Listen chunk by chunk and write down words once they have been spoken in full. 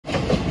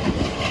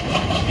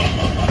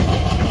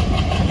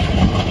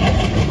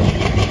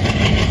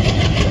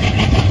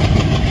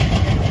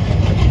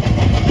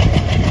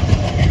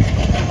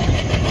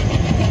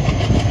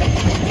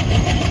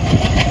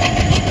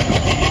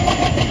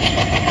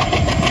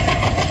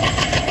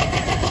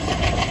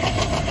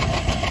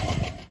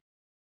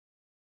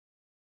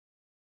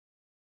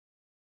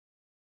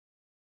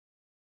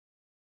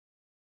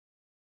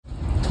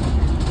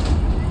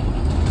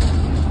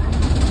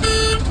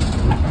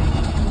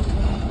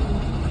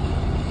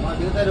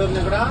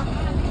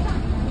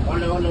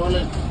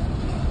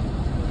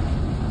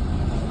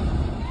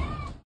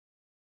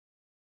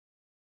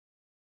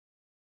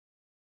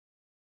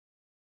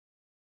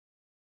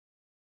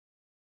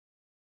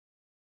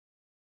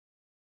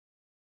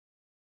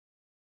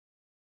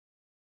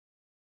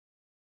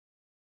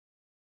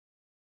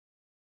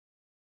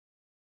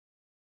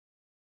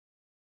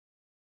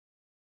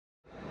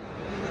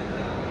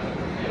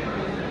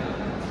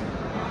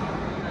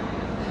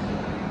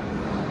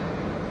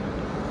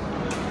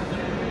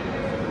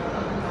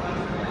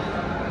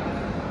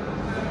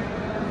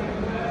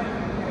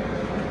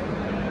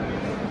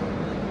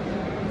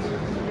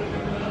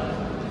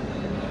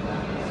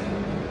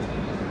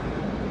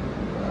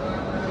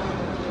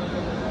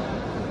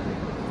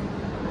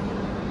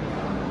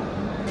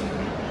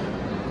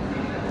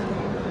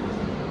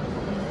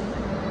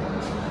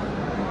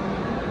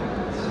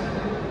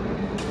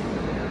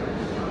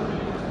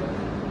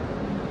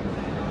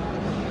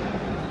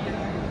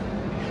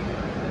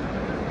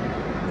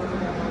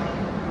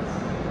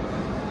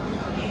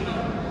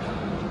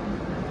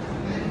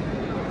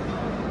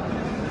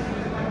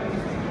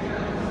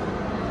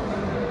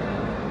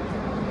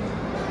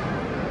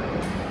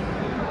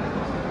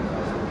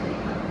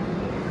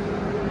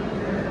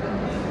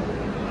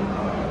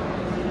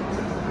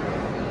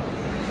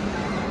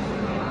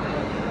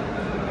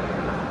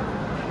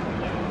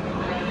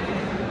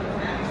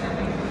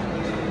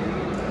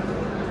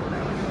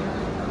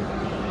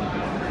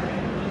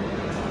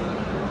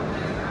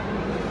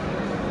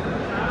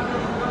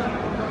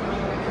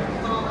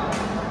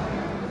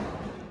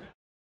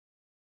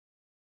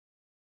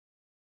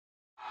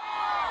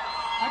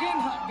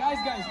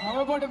Guys,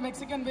 how about a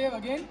Mexican wave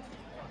again?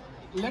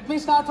 Let me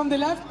start from the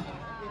left.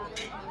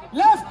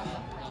 Left.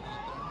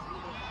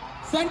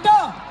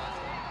 Center.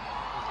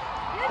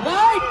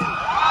 Right.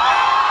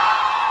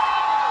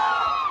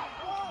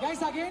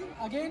 Guys,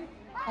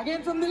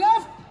 again from the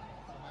left.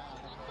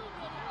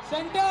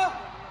 Center.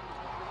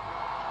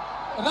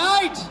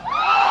 Right.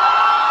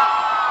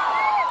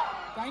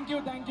 Thank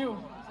you.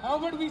 How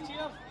about we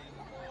cheer?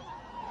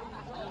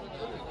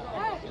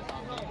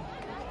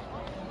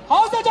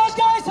 How's the Josh,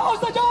 guys? How's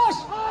the Josh?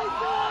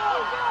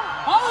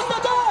 How's the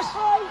Josh?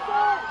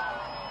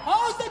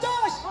 How's the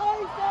Josh?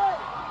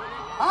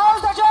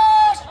 How's the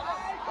Josh?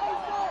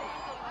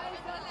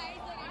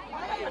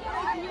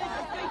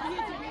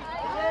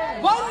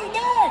 One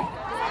day.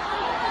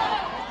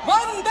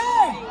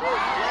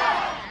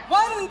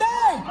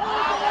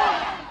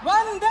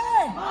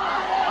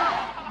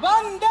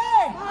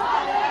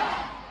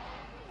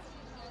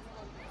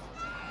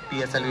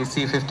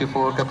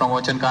 PSLV-C54 के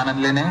promotion का आनंद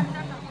लेने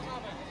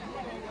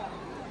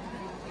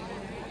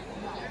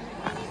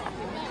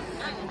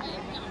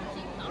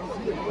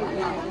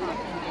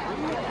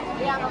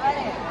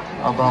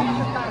अब हम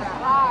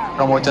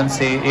promotion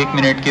से 1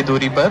 minute की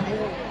दूरी पर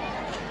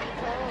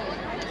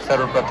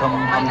सर्वप्रथम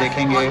हम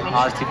देखेंगे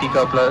RCT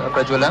का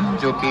प्रज्वलन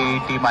जो कि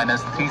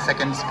T-3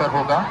 सेकंड्स पर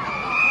होगा।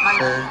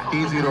 फिर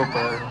T0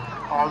 पर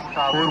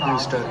 4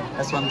 बूस्टर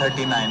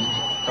S139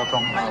 का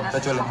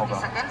प्रज्वलन होगा।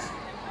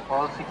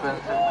 All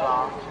sequences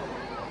are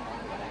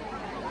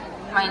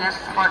minus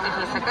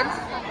 43 seconds,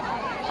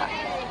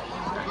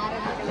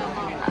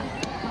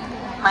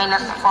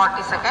 minus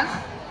 40 seconds,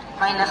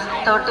 minus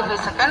 33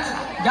 seconds.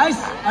 Guys,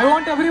 I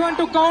want everyone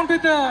to count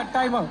with the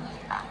timer.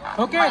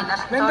 Okay?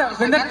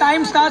 When the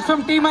time starts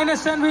from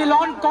T-10, we'll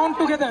all count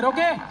together.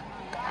 Okay?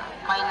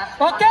 Minus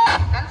okay?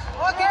 Seconds.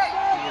 Okay.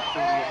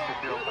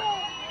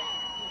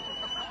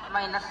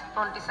 Minus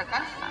 20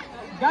 seconds.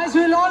 Guys,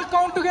 we'll all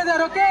count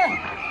together. Okay?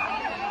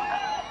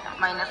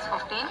 Minus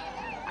 15.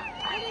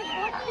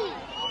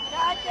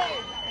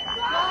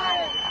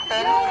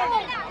 10.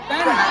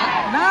 9,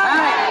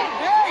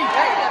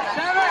 8,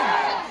 7,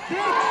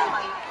 6,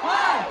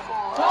 5,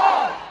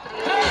 4,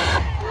 3,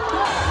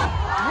 2,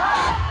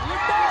 1.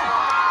 Lift off.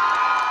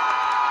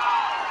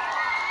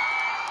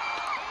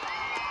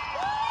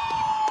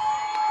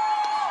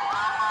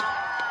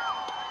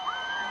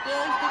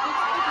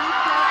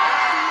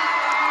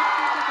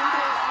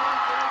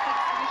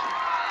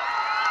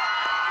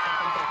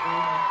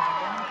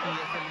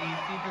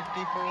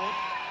 PSLV-C54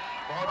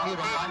 बहुत ही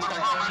रोमांचक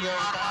क्षण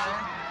होता है।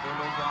 जो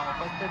लोग यहाँ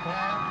उपस्थित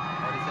हैं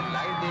और इसे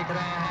लाइव देख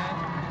रहे हैं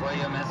वह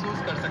यह महसूस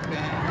कर सकते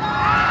हैं।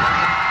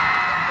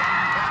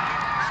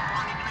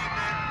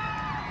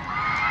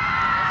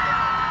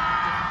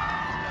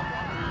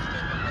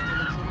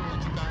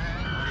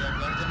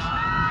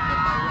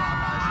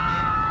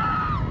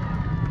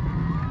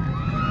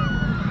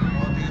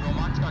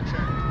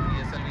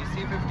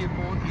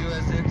 PSLV-C54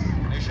 EOS-6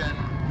 मिशन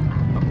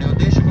अपने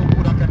उद्देश्य को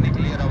पूरा करने के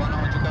लिए रवाना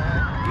हो चुका है।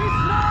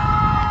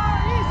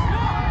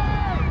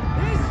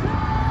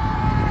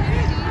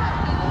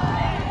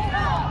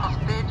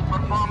 Stage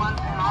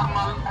performance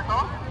normal at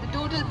all. The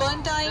total burn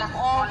time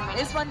of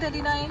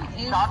S139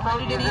 is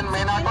 108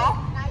 main auto.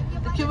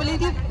 seconds. The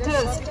cumulative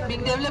thrust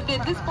being developed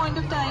at this point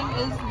of time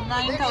is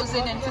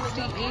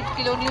 9,068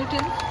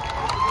 kilonewtons.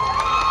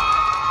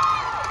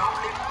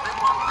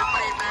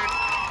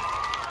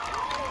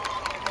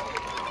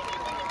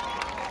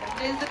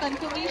 There is the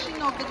confirmation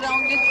of the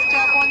grounded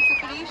strap-on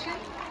separation.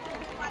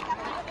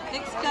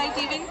 Next flight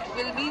event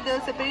will be the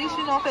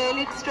separation of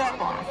airlift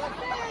strap-on.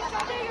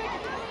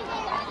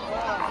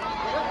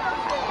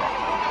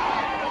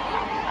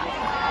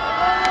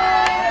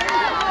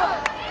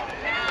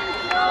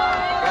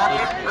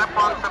 Airlift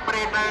strap-on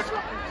separated.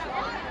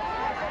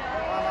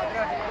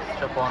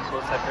 Strap-on को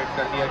separate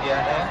कर दिया गया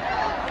है.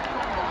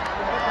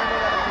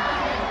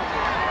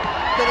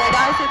 The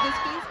radars at this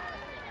place.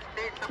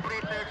 Stage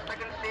separated.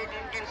 Second stage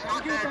engine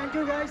Thank you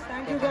started. guys.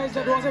 Thank you guys.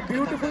 That was a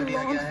beautiful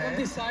launch from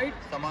this side.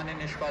 सामान्य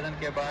निष्पादन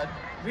के बाद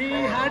We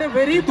had a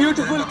very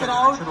beautiful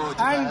crowd.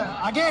 And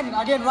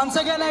again, once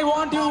again, I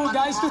want you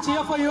guys to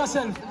cheer for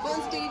yourself. The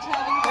first stage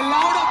having A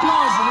loud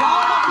applause.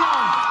 Loud,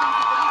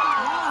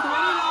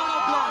 very loud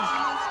applause.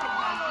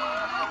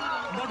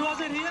 That was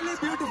a really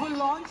beautiful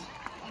launch.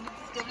 and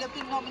it's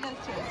developing nominal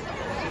thrust.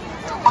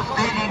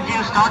 Stage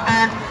engine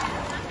started.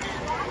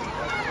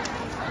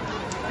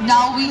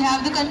 Now we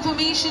have the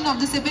confirmation of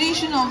the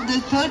separation of the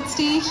third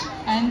stage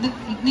and the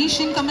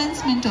ignition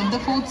commencement of the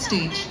fourth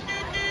stage.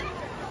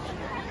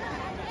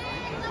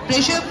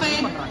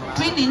 Pressure-fed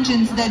twin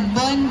engines that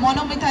burn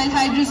monomethyl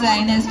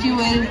hydrazine as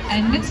fuel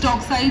and mixed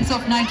oxides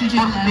of nitrogen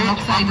and Stage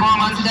oxide of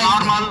performance oxide.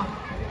 normal.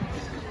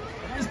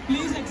 Guys,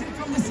 please exit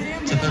from the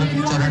same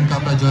way. चरण का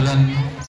प्रज्वलन